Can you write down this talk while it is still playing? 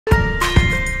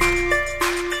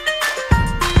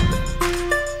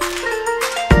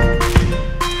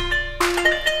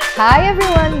Hi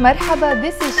everyone, marhaba,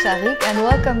 this is Sharik and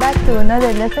welcome back to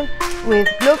another lesson with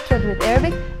Globetrot with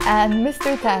Arabic and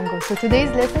Mr. Tango. So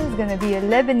today's lesson is going to be a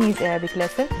Lebanese Arabic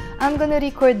lesson. I'm going to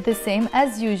record the same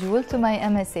as usual to my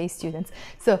MSA students.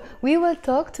 So we will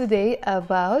talk today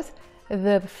about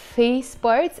the face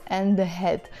parts and the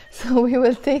head. So we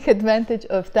will take advantage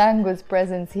of Tango's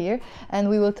presence here and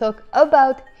we will talk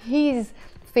about his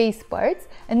face parts,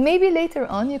 and maybe later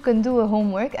on you can do a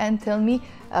homework and tell me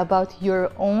about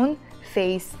your own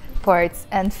face parts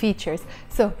and features.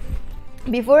 So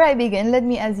before I begin, let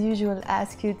me as usual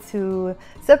ask you to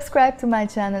subscribe to my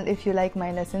channel if you like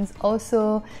my lessons.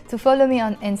 Also to follow me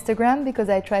on Instagram because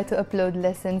I try to upload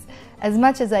lessons as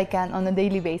much as I can on a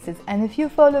daily basis. And if you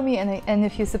follow me and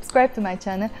if you subscribe to my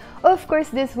channel, of course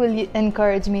this will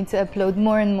encourage me to upload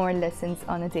more and more lessons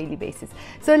on a daily basis.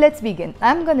 So let's begin.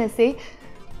 I'm gonna say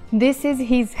this is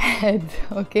his head,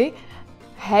 okay?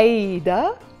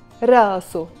 Hayda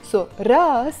raso. So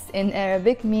ras in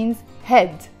Arabic means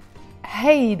head.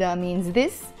 Hayda means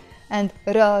this, and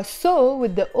raso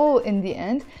with the O in the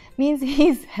end means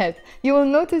his head. You will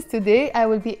notice today I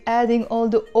will be adding all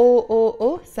the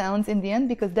O sounds in the end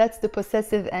because that's the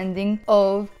possessive ending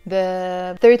of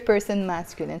the third person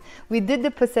masculine. We did the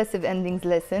possessive endings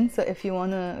lesson, so if you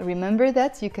want to remember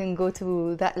that, you can go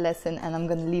to that lesson and I'm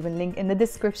going to leave a link in the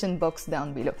description box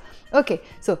down below. Okay,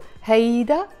 so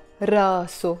hayda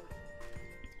raso.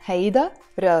 Hayda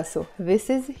raso.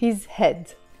 This is his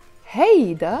head.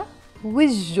 Hayda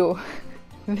wajjo.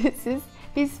 This is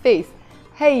his face.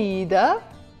 Hayda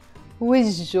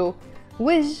wajjo.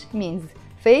 Waj means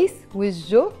face,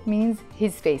 wajjo means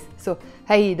his face. So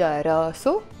hayda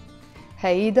raso,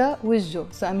 hayda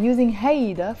wajjo. So I'm using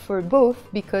hayda for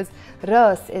both because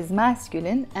ras is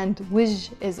masculine and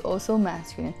waj is also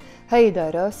masculine.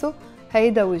 Hayda raso,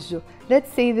 hayda wajjo.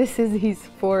 Let's say this is his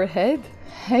forehead.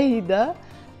 Hayda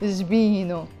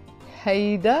jbino.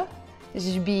 Hayda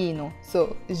jbino.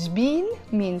 So jbin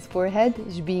means forehead,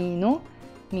 jbino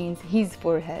means his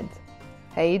forehead.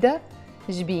 Hayda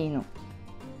jbino.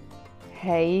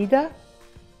 Hayda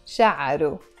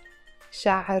sha'ru.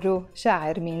 Sha'ru.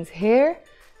 Sha'r means hair.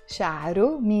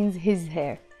 Sha'ru means his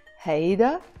hair.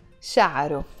 Hayda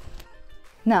sha'ru.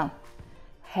 Now,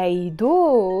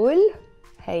 haydol.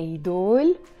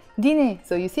 Haydol dine.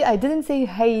 So you see, I didn't say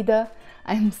hayda.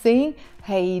 I'm saying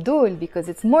haydol because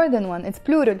it's more than one, it's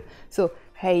plural. So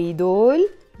haydol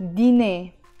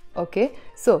dine. Okay,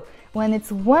 so when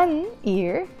it's one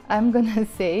ear, I'm gonna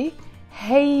say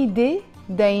hayde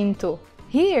dainto.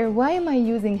 Here, why am I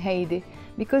using hayde?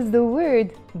 Because the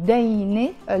word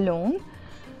daine alone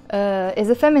is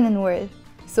a feminine word.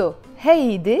 So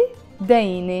hayde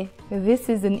daine. This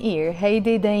is an ear.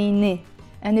 Hayde daine.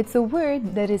 And it's a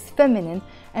word that is feminine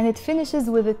and it finishes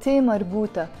with a te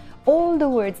marbuta. All the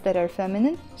words that are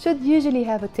feminine should usually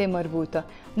have a te marbuta.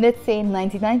 Let's say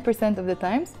 99% of the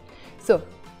times. So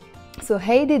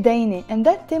hayde daine, and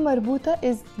that te marbuta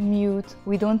is mute.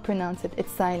 We don't pronounce it.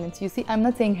 It's silent. You see, I'm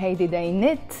not saying hayde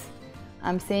dainit.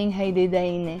 I'm saying hayde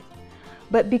daine.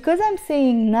 But because I'm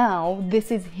saying now this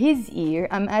is his ear,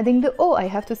 I'm adding the O. I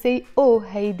have to say O,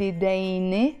 hayde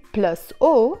daine plus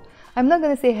O. I'm not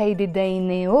going to say hayde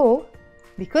daine O.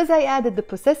 Because I added the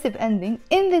possessive ending,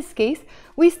 in this case,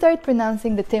 we start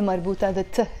pronouncing the te marbuta, the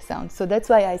t sound. So that's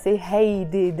why I say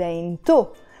hayde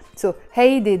dainto. So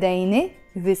hayde daine,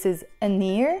 this is an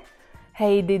ear.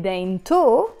 Hayde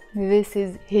dainto, this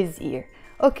is his ear.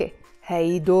 Okay,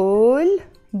 haydol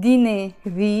dine,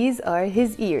 these are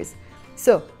his ears.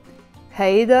 So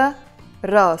hayda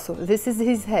raso, this is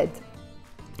his head.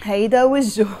 Hayda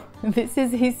wajjo, this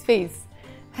is his face.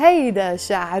 Hayda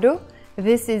sha'ru,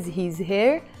 this is his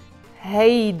hair.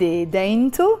 Hayde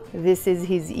dainto, this is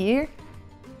his ear.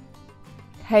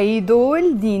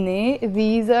 Haydol dine,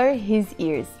 these are his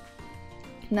ears.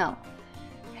 Now,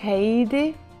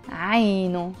 hayde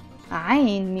aino.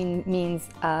 Ain means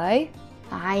eye.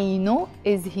 Aino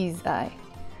is his eye.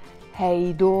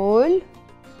 Haydol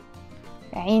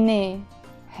aine.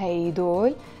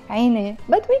 Haydol aine.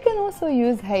 But we can also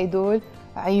use haydol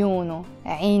ayuno.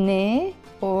 Aine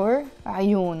or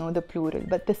ayuno, the plural,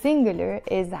 but the singular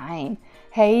is ain.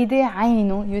 Hayde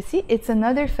ayno. You see, it's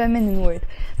another feminine word,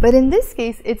 but in this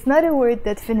case it's not a word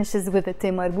that finishes with a te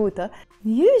marbuta.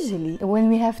 Usually when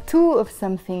we have two of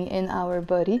something in our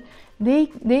body,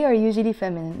 they are usually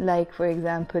feminine, like for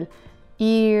example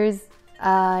ears,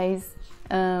 eyes,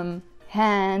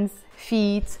 hands,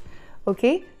 feet.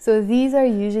 Okay, so these are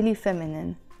usually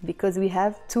feminine because we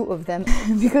have two of them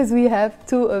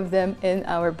in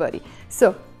our body.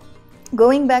 So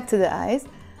going back to the eyes,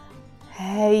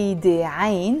 hayde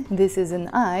ain, this is an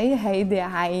eye. Hayde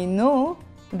ayno,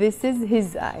 this is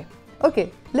his eye.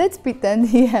 Okay, let's pretend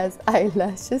he has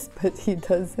eyelashes, but he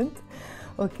doesn't.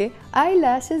 Okay,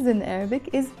 eyelashes in Arabic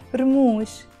is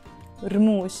رموش.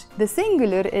 رموش. The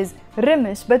singular is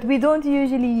رمش, but we don't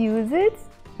usually use it,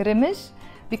 رمش,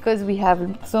 because we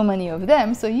have so many of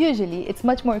them. So usually it's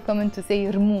much more common to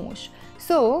say رموش.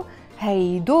 So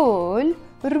هيدول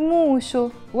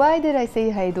رموشو. Why did I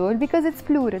say هيدول? Because it's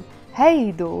plural.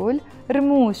 هيدول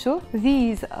رموشو.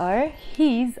 These are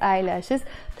his eyelashes.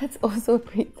 Let's also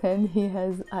pretend he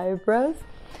has eyebrows.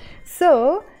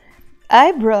 So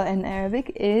eyebrow in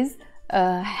Arabic is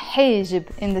حاجب.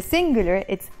 In the singular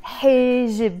it's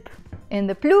حاجب. In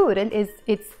the plural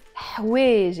it's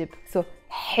حواجب. So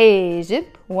حاجب,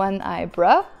 one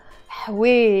eyebrow.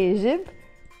 حواجب,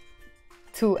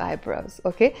 two eyebrows.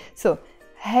 Okay, so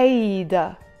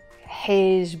هيدا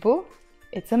حاجبو.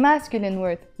 It's a masculine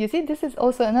word. You see, this is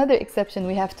also another exception.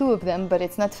 We have two of them, but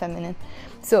it's not feminine.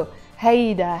 So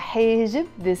هيدا حاجب,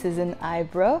 this is an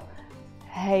eyebrow.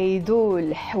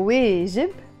 هيدول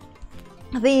حواجب,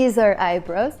 these are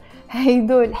eyebrows.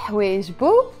 هيدول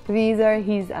حواجبو, these are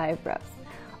his eyebrows.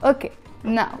 Okay,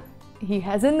 now he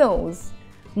has a nose.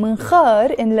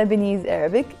 منخار in Lebanese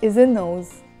Arabic is a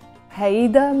nose.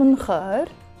 هيدا منخار,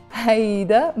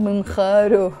 هيدا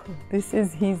منخارو. This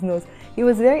is his nose. He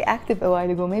was very active a while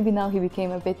ago. Maybe now he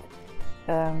became a bit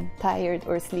tired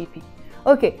or sleepy.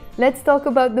 Okay, let's talk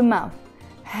about the mouth.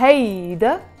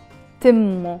 هيدا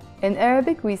تمو. In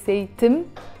Arabic we say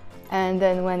tim, and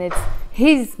then when it's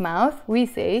his mouth we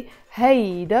say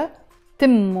هيدا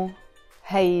تمو.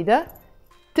 هيدا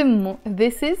تمو.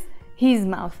 This is his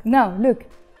mouth. Now look,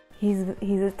 he's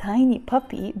a tiny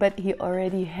puppy, but he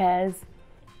already has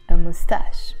a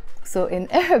mustache. So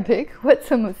in Arabic, what's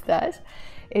a mustache?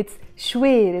 It's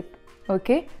شوارب.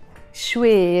 Okay,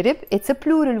 شوارب, it's a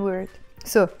plural word.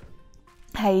 So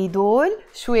هيدول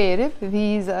شوارب,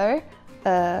 these are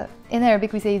in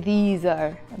Arabic we say these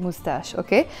are mustache.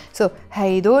 Okay, so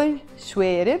هيدول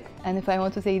شوارب, and if I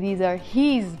want to say these are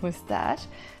his mustache,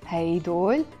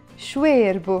 هيدول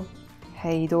شواربو.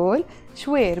 هيدول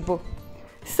شواربو.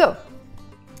 So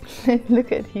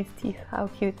look at his teeth, how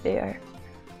cute they are.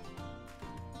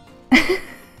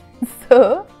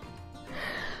 So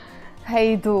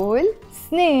هيدول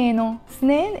سنانو.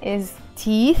 سنان is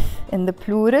teeth in the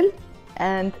plural,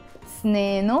 and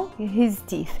سنانو, his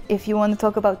teeth. If you want to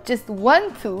talk about just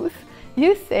one tooth,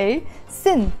 you say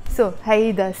sin. So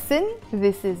هيدا sin,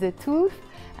 this is a tooth,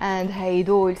 and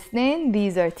هيدول سنان,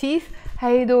 these are teeth.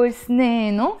 هيدول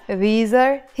سنانو, these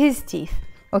are his teeth.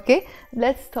 Okay,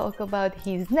 let's talk about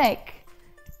his neck.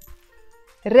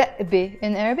 رقبة.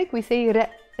 In Arabic we say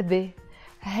رقبة.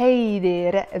 هيدي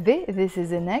رقبة, this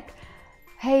is a neck.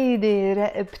 هيدي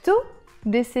رقبته,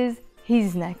 this is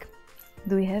his neck.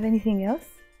 Do we have anything else?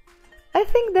 I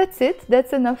think that's it.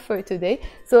 That's enough for today.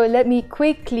 So let me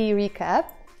quickly recap.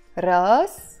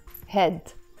 راس,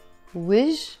 head.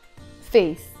 وجه,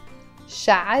 face.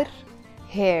 شعر,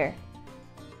 hair.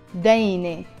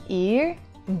 دينة, ear.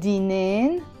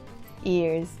 دينين,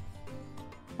 ears.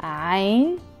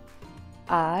 عين,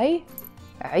 eye.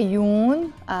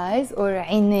 عيون, eyes, or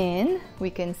عينين we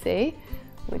can say,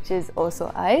 which is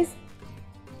also eyes.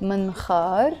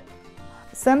 منخار.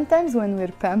 Sometimes when we're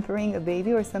pampering a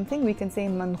baby or something, we can say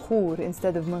منخور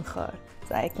instead of منخار.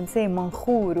 So I can say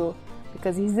منخورو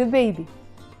because he's a baby.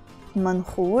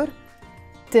 منخور.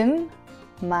 تم,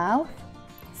 mouth.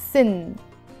 سن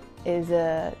is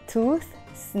a tooth.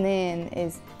 سنان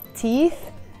is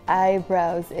teeth.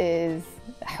 Eyebrows is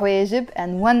حواجب,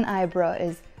 and one eyebrow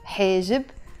is حاجب.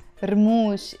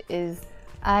 رموش is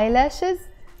eyelashes.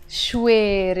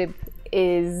 شوارب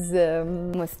is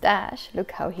mustache.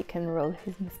 Look how he can roll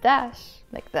his mustache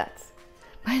like that.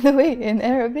 By the way, in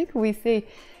Arabic we say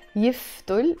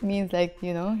يفتل, means like,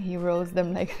 you know, he rolls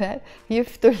them like that.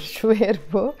 يفتل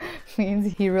شواربو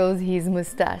means he rolls his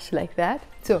mustache like that.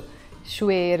 So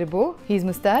شواربو, his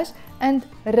mustache, and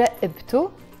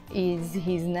رقبته is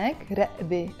his neck.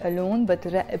 رقبة alone, but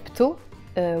رقبته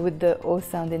with the O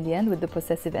sound in the end, with the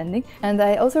possessive ending. And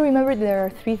I also remembered there are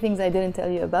three things I didn't tell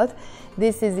you about.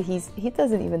 This is he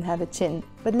doesn't even have a chin,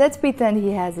 but let's pretend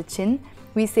he has a chin.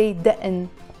 We say دقن.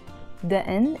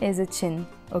 دقن is a chin,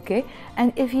 okay?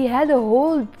 And if he had a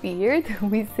whole beard,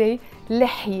 we say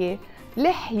لحية.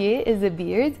 لحية is a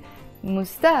beard.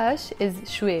 Mustache is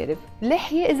شوارب.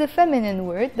 لحية is a feminine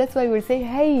word. That's why we'll say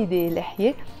هيدي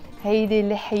لحية. هيدي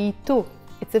لحيته.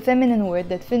 It's a feminine word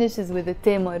that finishes with a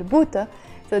te marbuta.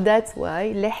 So that's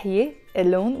why لحية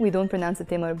alone, we don't pronounce the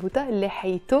te marbuta.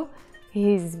 لحيته,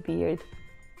 his beard.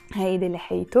 هيدي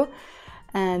لحيته.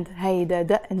 And هيدا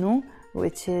دقنه,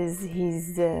 which is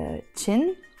his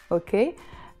chin. Okay?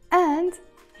 And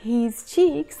his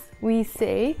cheeks, we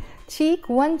say cheek,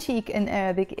 one cheek in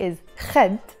Arabic is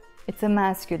khad. It's a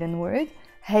masculine word.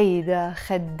 هيدا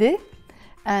خد.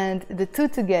 And the two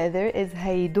together is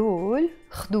هيدول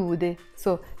خدود.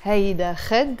 So هيدا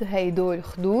خد, هيدول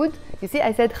خدود. You see,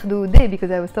 I said خدودة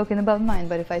because I was talking about mine,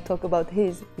 but if I talk about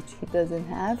his, which he doesn't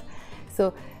have,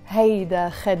 so هيدا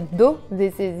خدو,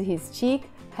 this is his cheek.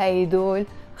 هيدول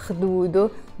خدودو,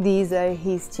 these are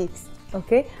his cheeks.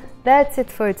 Okay, that's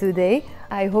it for today.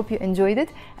 I hope you enjoyed it,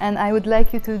 and I would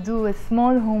like you to do a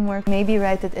small homework, maybe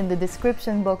write it in the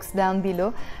description box down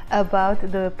below about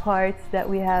the parts that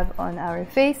we have on our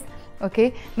face.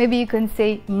 Okay, maybe you can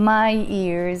say my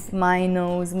ears, my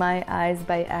nose, my eyes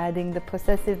by adding the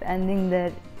possessive ending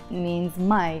that means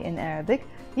my in Arabic.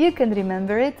 You can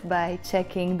remember it by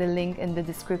checking the link in the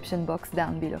description box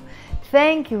down below.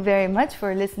 Thank you very much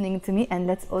for listening to me, and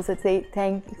let's also say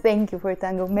thank you for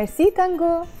Tango. Merci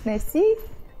Tango, merci.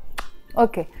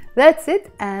 Okay, that's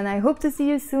it, and I hope to see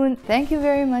you soon. Thank you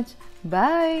very much.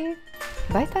 Bye.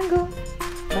 Bye Tango.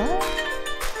 Bye.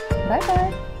 Bye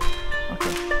bye.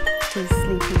 Okay.